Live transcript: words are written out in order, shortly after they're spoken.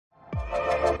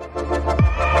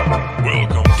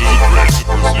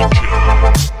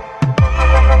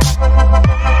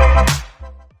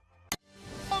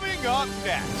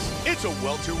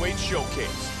welterweight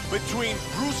showcase between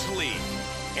Bruce Lee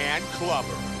and Clubber.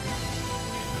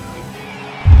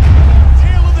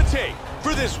 Tail of the tape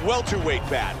for this welterweight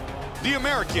battle. The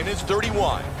American is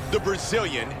 31. The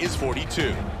Brazilian is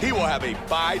 42. He will have a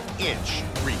 5-inch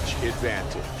reach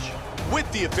advantage.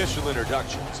 With the official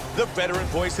introductions, the veteran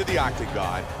voice of the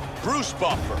Octagon, Bruce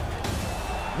Buffer.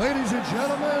 Ladies and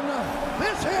gentlemen,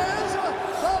 this is the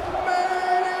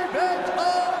main event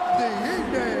of the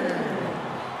evening.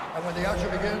 And when the action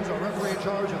begins, a referee in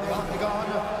charge of the Octagon,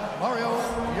 Mario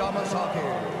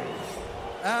Yamasaki.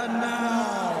 And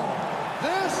now,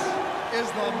 this is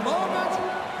the moment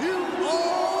you've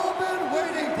all been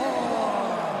waiting for.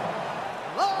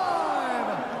 Live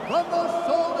from the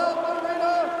sold-out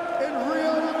arena in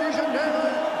Rio de Janeiro,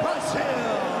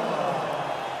 Brazil.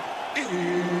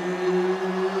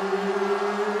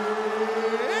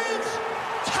 It's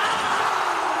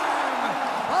time!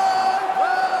 5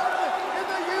 rounds in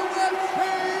the UFC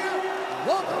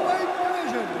welterweight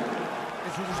division.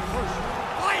 Introducing first,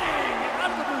 fighting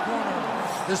out of the blue corner.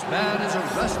 This man is a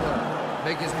wrestler,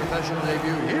 making his professional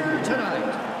debut here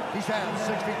tonight. He stands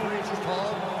 6 feet 3 inches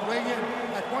tall, weighing in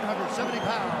at 170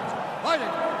 pounds. Fighting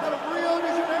out of Rio de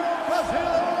Janeiro, Brazil,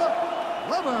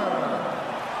 Clubber.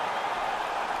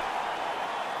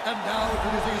 And now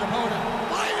introducing his opponent,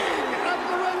 fighting out of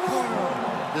the red corner.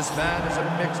 This man is a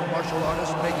mixed martial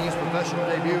artist making his professional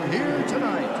debut here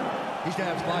tonight. He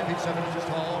stands 5 feet 7 inches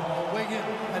tall, weighing in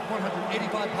at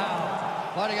 185 pounds.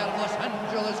 Fighting out of Los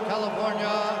Angeles,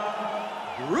 California,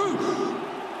 Bruce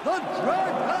the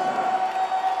Dragon Lee.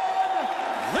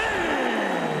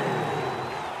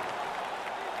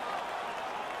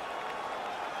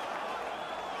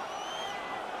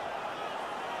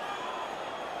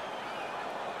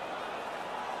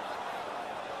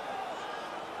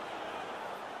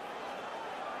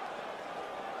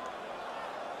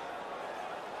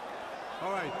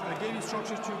 All right, I gave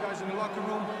instructions to you guys in the locker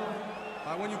room.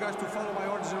 I want you guys to follow my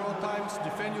orders at all times.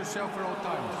 Defend yourself at all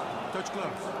times. Touch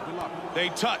gloves. Good luck. They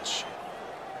touch.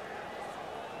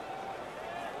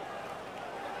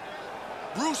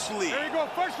 Bruce Lee. There you go.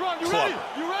 First round. You Clubber.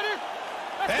 ready? You ready?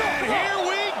 Let's And go. here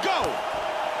we go.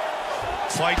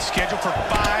 Fight scheduled for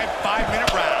 5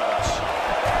 5-minute rounds.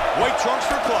 White trunks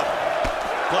for Clubber.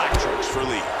 Black trunks for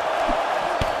Lee.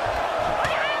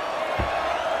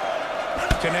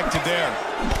 Connected there.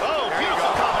 Oh,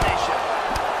 beautiful combination.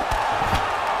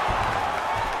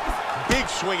 Big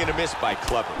swing and a miss by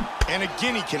Clubber. And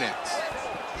again he connects.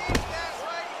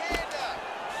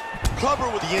 Clubber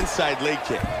with the inside leg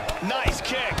kick. Nice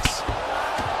kicks.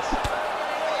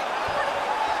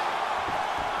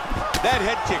 That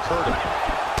head kick hurt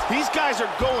him. These guys are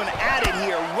going at it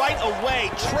here right away,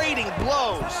 trading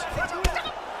blows.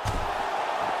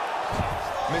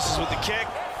 Misses with the kick.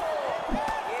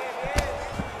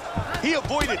 He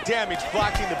avoided damage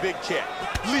blocking the big kick.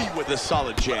 Lee with a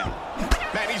solid jab.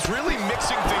 Man, he's really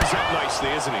mixing things up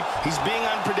nicely, isn't he? He's being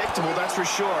unpredictable, that's for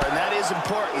sure, and that is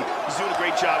important. He's doing a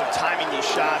great job of timing these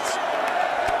shots.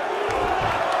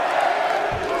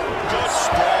 Good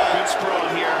sprawl. Good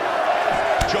sprawl here.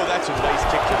 Joe, that's a nice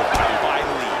kick to the body by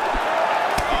Lee.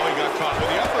 Oh, he got caught with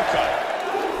the uppercut.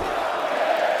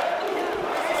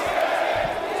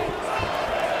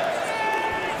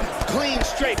 Clean,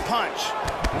 straight punch.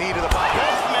 Knee to the body.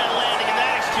 Both men landing in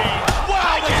that exchange.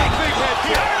 Wow, that's a big head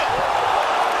kick.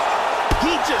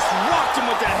 He just rocked him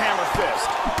with that hammer fist.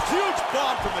 Huge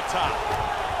bomb from the top.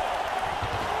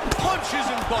 Punches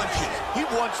and bunches. He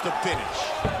wants to finish.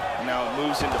 Now it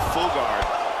moves into full guard.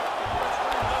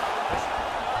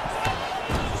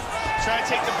 Trying to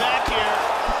take the back here.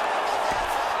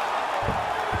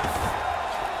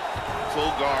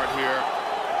 Full guard here.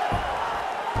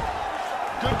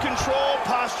 Good control,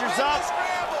 postures up.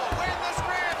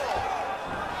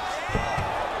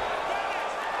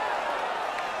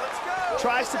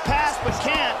 Tries to pass, but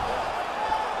can't.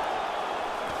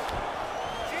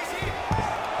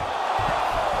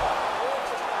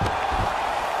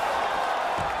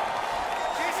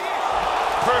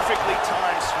 Perfectly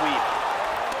timed sweep.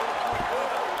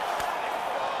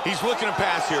 He's looking to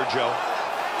pass here, Joe.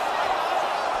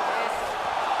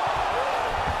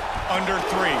 Under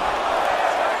 3.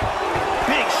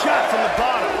 Big shot from the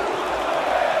bottom.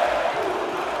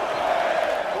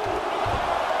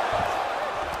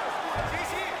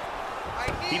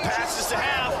 He passes to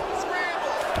half.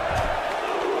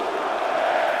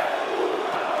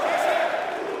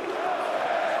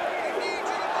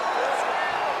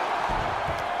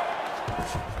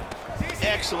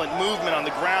 Excellent movement on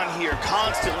the ground here.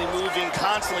 Constantly moving,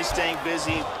 constantly staying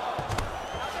busy.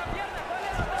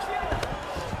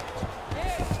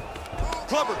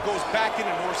 Clubber goes back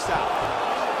into north-south.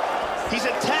 He's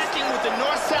attacking with the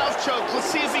north-south choke. Let's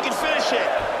see if he can finish it.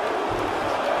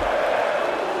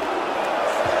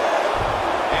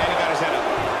 And he got his head up.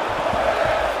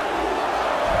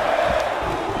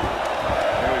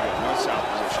 There we go, north-south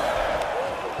position.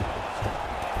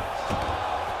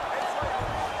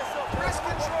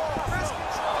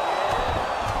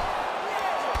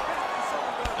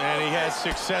 And he has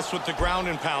success with the ground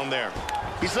and pound there.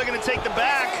 He's looking to take the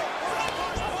back.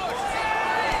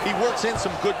 He works in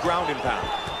some good ground and pound.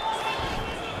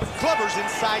 Clubber's in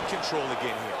side control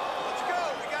again here. Let's go.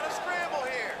 We got a scramble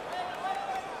here.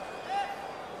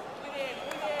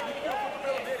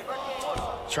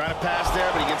 Trying to pass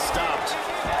there, but he gets stopped.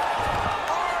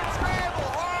 Hard scramble.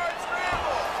 Hard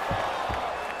scramble.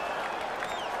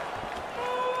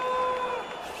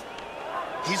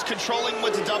 He's controlling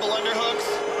with the double underhooks.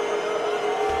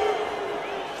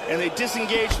 And they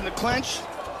disengage from the clinch.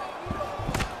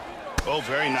 Oh,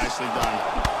 very nicely done.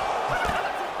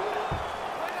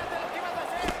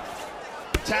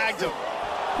 Tagged him.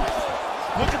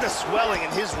 Look at the swelling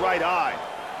in his right eye.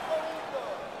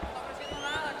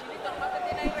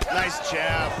 Nice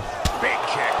jab. Big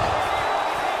kick.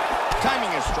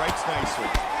 Timing his strikes nicely.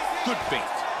 Good feint.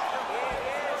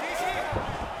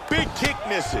 Big kick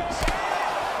misses.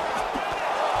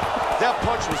 That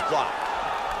punch was blocked.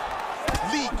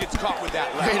 Lee gets caught with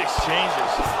that left. Great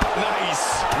exchanges.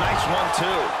 Nice. Nice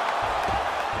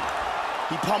 1-2.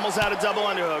 He pummels out of double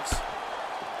underhooks.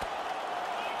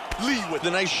 Lee with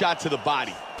a nice shot to the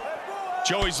body.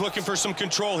 Joey's looking for some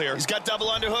control here. He's got double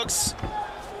underhooks.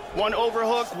 One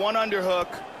overhook, one underhook.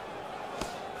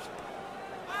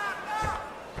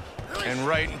 And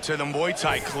right into the Muay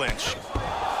Thai clinch.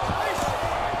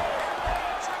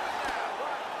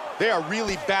 They are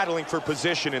really battling for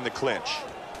position in the clinch.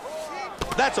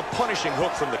 That's a punishing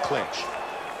hook from the clinch.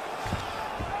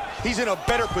 He's in a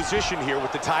better position here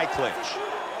with the Thai clinch.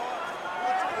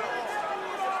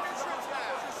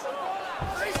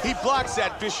 He blocks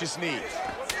that vicious knee.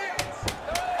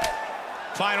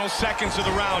 Final seconds of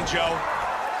the round, Joe.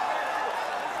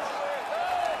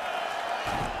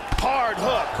 Hard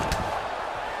hook.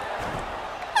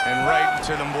 And right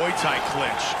into the Muay Thai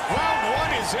clinch. Round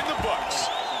one is in the books.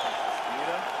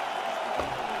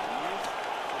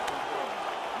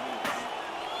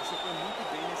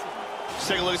 Let's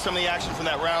take a look at some of the action from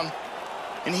that round.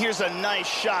 And here's a nice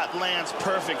shot, lands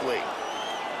perfectly.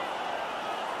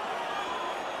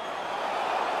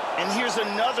 And here's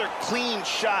another clean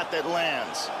shot that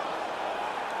lands.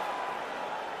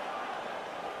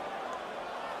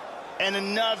 And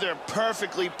another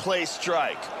perfectly placed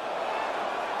strike.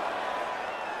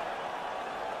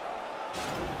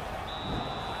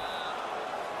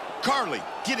 Carly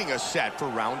getting us set for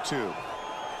round two.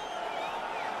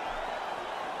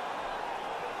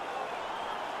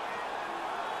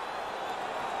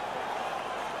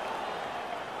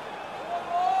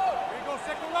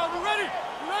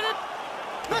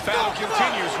 The battle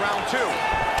continues, round two.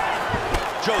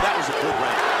 Joe, that was a good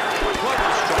round.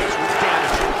 Clubber strikes were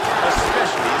damaging,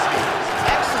 especially his knees.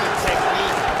 Excellent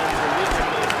technique when he's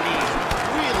delivering those knees.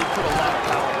 Really put a lot of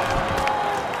power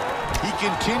on. He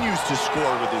continues to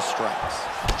score with his strikes.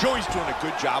 Joey's doing a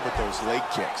good job with those leg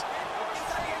kicks.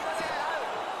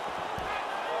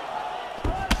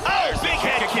 Oh, big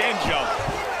head kick again, Joe.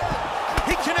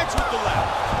 He connects with the left.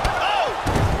 Oh,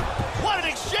 what an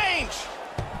exchange.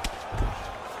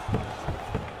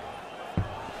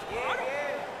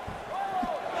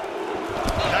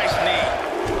 Nice knee.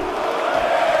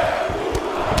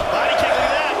 Body kick, look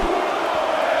at that.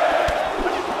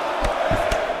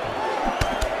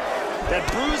 That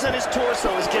bruise on his torso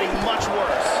is getting much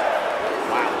worse.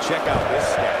 Wow, check out this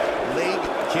stat. Leg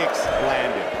kicks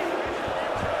landed.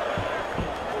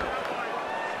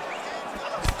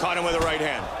 Caught him with the right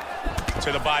hand.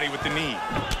 To the body with the knee.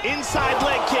 Inside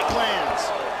leg kick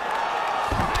lands.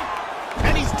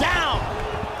 And he's down.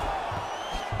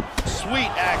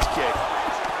 Sweet axe kick.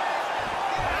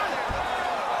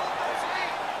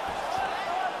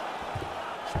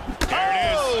 There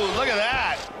it is. Oh, look at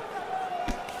that.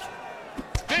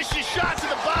 Vicious shot to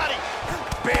the body.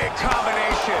 Big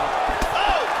combination.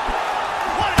 Oh,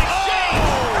 what an exchange.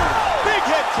 Oh, big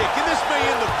head kick, and this may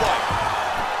end the fight.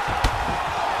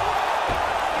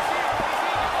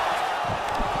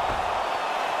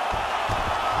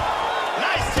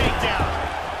 Nice takedown.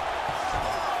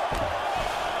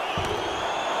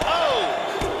 Oh.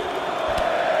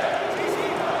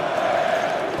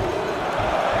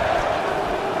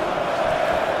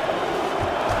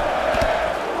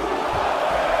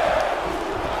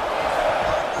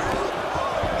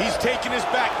 He's taking his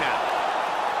back now.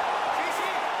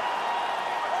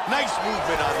 Nice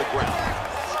movement on the ground.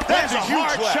 That's a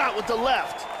hard left. shot with the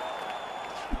left.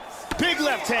 Big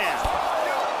left hand.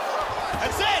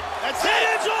 That's it. That's it.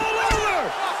 It's all over.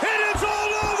 And it's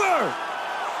all over.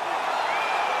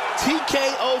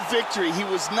 TKO victory. He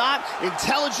was not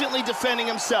intelligently defending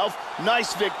himself.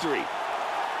 Nice victory.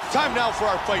 Time now for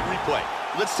our fight replay.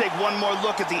 Let's take one more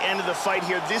look at the end of the fight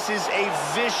here. This is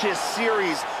a vicious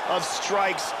series of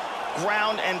strikes,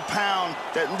 ground and pound,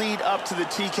 that lead up to the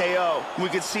TKO. We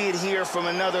could see it here from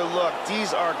another look.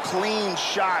 These are clean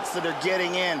shots that are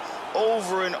getting in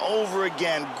over and over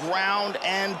again, ground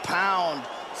and pound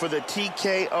for the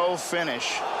TKO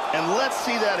finish. And let's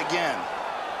see that again.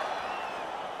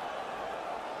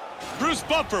 Bruce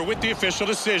Buffer with the official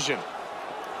decision.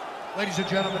 Ladies and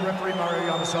gentlemen, referee Mario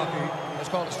Yamasaki has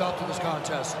called a stop to this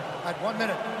contest at 1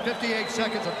 minute, 58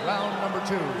 seconds of round number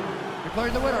 2.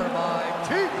 Declaring the winner by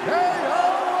TKO,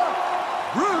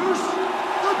 Bruce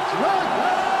the Dragon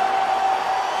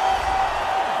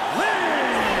Lee!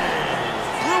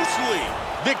 Bruce Lee,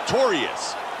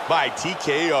 victorious by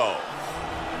TKO.